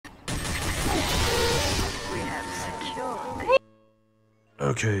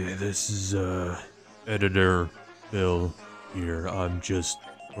Okay, this is editor Bill here. I'm just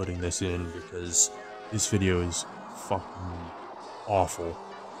putting this in because this video is fucking awful.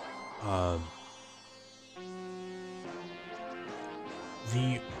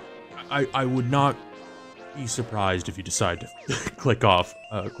 I would not be surprised if you decide to click off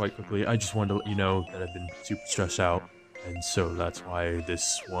quite quickly. I just wanted to let you know that I've been super stressed out, and so that's why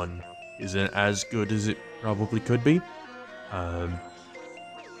this one isn't as good as it probably could be.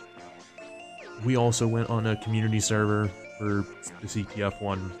 We also went on a community server for the CTF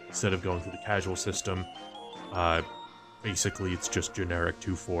one instead of going through the casual system. Basically, it's just generic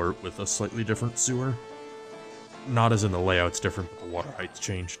 2-4 with a slightly different sewer. Not as in the layout's different, but the water height's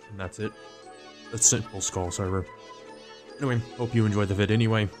changed, and that's it. A simple skull server. Anyway, hope you enjoyed the vid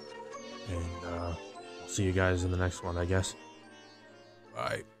anyway, and I'll see you guys in the next one, I guess.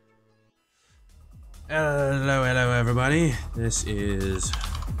 Bye. Hello everybody. This is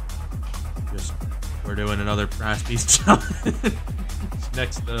we're doing another Brass Beast challenge.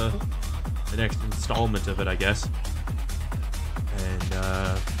 The next installment of it, I guess. And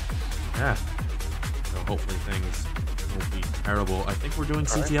yeah. So hopefully things won't be terrible. I think we're doing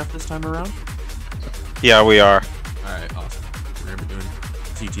CTF this time around. Yeah, we are. Alright, awesome. We're gonna be doing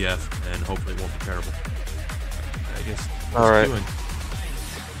CTF and hopefully it won't be terrible. I guess alright.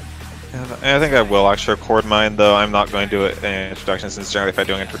 I think I will actually record mine, though I'm not going to do it in introduction, since generally if I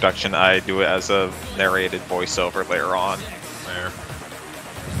do an introduction, I do it as a narrated voiceover later on. Fair.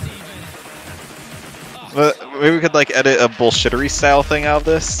 But maybe we could, like, edit a bullshittery style thing out of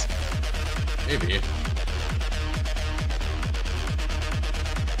this? Maybe.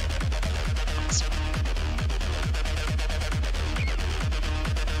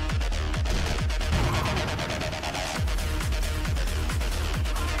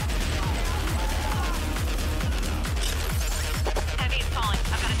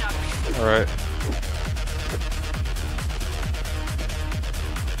 Alright.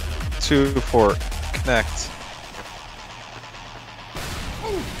 2-4, connect.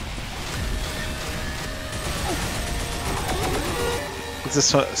 Is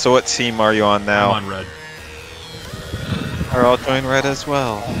this one, so what team are you on now? I'm on red. Are all doing red as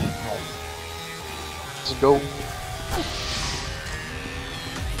well? Let's go.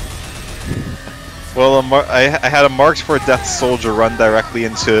 Well, I had a marked for death soldier run directly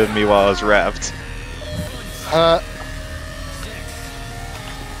into me while I was revved.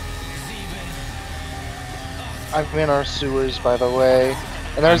 I'm in our sewers, by the way,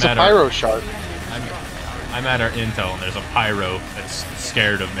 and there's a pyro shark. I'm at our intel, and there's a pyro that's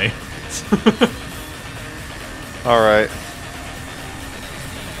scared of me. Alright.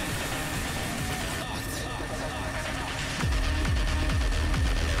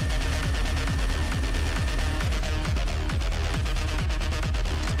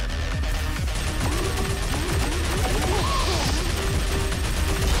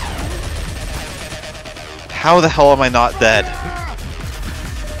 How the hell am I not dead?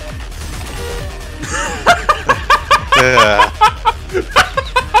 Yeah.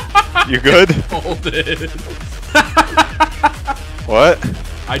 You good? Hold it. What?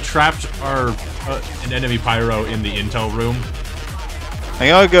 I trapped an enemy pyro in the intel room. I'm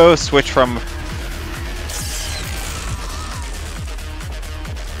gonna go switch from...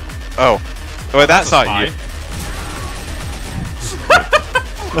 Oh. Wait, that's not you.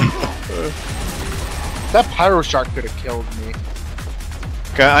 That pyro shark could have killed me.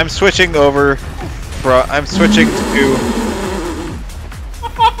 Okay, I'm switching over. I'm switching to.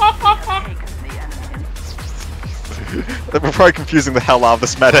 We're probably confusing the hell out of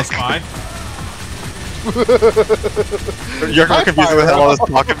this medic. You're confusing the hell out of this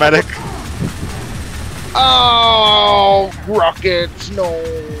pocket medic. Oh, rockets! No.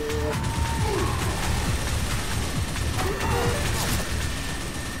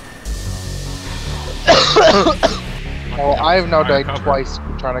 Oh, I have now died twice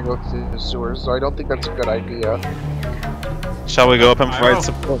trying to go through the sewers, so I don't think that's a good idea. Shall we go up and provide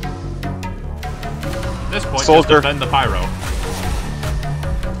support? At this point, Soldier. just defend the pyro.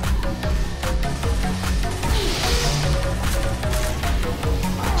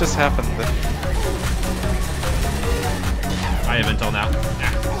 What just happened? I have intel now.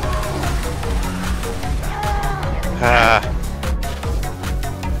 Ah.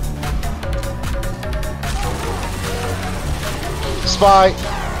 Spy!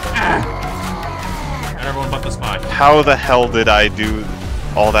 And everyone but the spy. How the hell did I do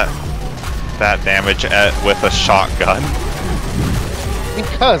all that damage with a shotgun?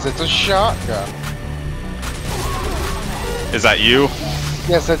 Because it's a shotgun. Is that you?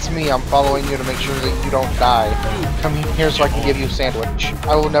 Yes, that's me. I'm following you to make sure that you don't die. Come here so I can give you a sandwich.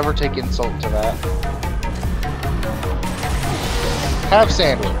 I will never take insult to that. Have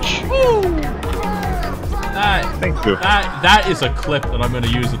sandwich. Thank you. That is a clip that I'm going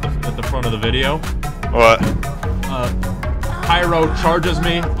to use at the front of the video. What? Pyro charges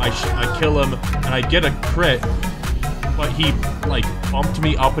me, I kill him, and I get a crit, but he, like, bumped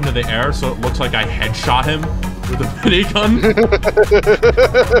me up into the air, so it looks like I headshot him with a minigun.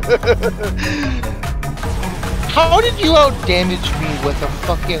 How did you out-damage me with a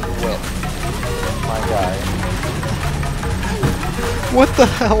fucking whip, my guy? What the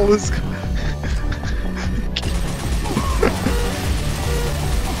hell is...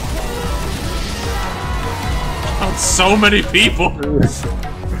 So many people!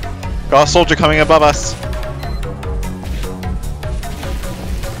 Got a soldier coming above us.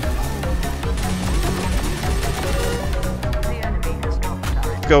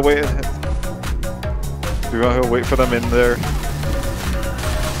 Go wait. Do I go wait for them in there?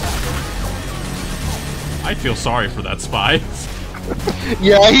 I feel sorry for that spy.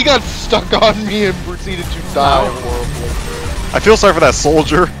 Yeah, he got stuck on me and proceeded to die horribly. I feel sorry for that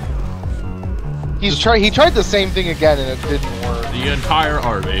soldier. He tried the same thing again and it didn't work. The entire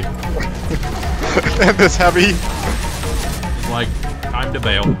army. And this heavy. Like, time to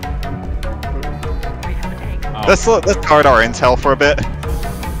bail. Oh. Let's guard our intel for a bit.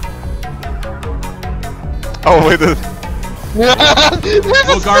 Oh wait, We'll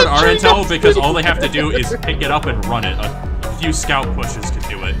guard our intel because all they have to do is pick it up and run it. A few scout pushes can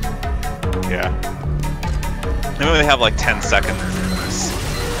do it. Yeah. Maybe they have like 10 seconds.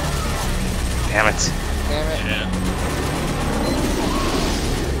 Damn it. Damn it.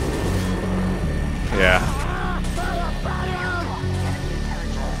 Yeah.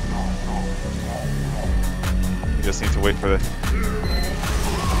 You just need to wait for the...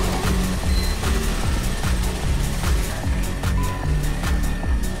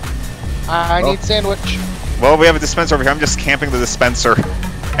 I need sandwich. Well, we have a dispenser over here. I'm just camping the dispenser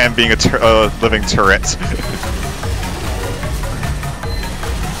and being a living turret.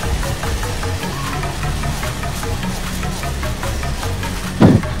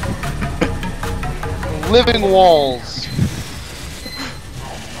 Living walls.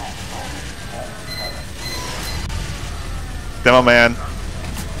 Demo man.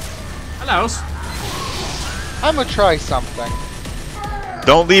 Hello. I'm gonna try something.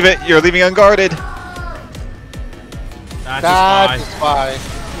 Don't leave it. You're leaving unguarded. That's a spy.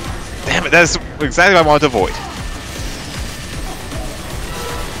 Damn it. That's exactly what I wanted to avoid.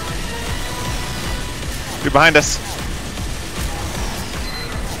 You're behind us.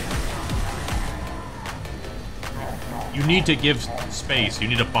 You need to give space. You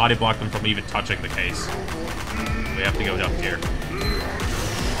need to body block them from even touching the case. We have to go up here.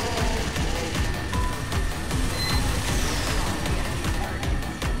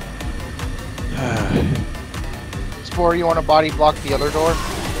 Spore, you want to body block the other door?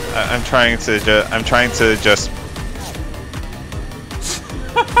 I'm trying to just.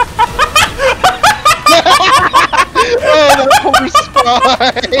 Oh, that poor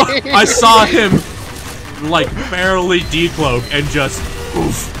spy! I saw him, like, barely decloak and just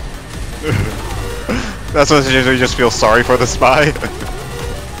oof. That's what you usually just feel sorry for the spy.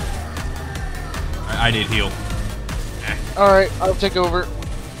 I need heal. Alright, I'll take over.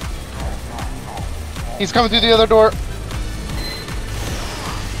 He's coming through the other door.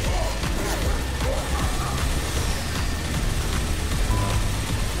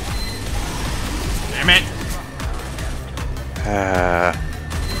 Damn it!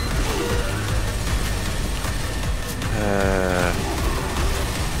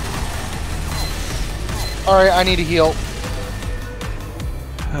 Alright, I need a heal.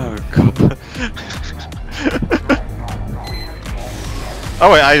 Oh god.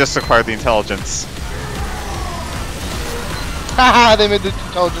 Oh wait, I just acquired the intelligence. Haha, they made the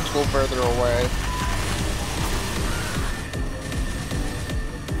intelligence go further away.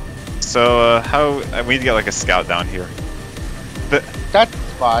 So, we need to get like a scout down here. That's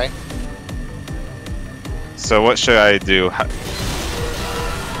spy. So what should I do?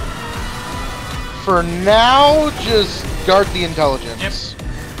 For now, just guard the intelligence. Yep.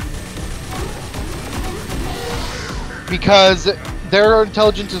 Because their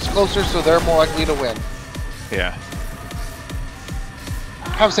intelligence is closer, so they're more likely to win. Yeah.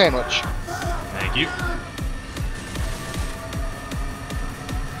 Have a sandwich. Thank you.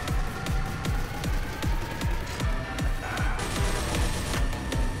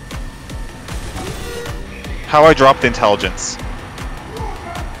 How I drop the intelligence?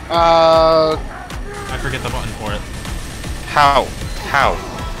 I forget the button for it. How? How?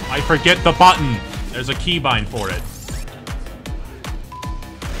 I forget the button. There's a keybind for it.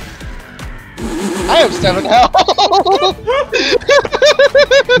 I have 7 health.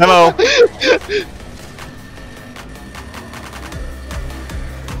 Memo.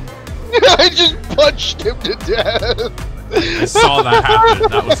 I just punched him to death. I saw that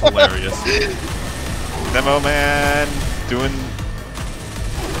happen. That was hilarious. Demo man doing.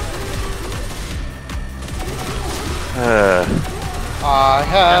 I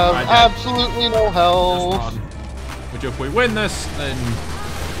have I did. absolutely no Just health. on. Which if we win this, then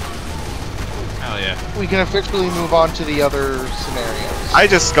hell yeah. We can officially move on to the other scenarios. I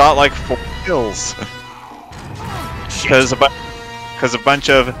just got like 4 kills. Because a bunch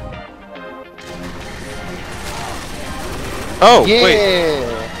of. Oh yeah. wait.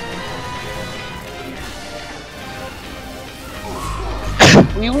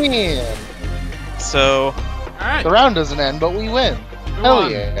 We win. So. All right. The round doesn't end, but we win. Go Hell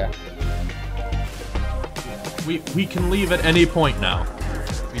on. yeah. We can leave at any point now.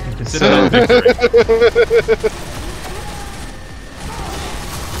 We can consider that a victory.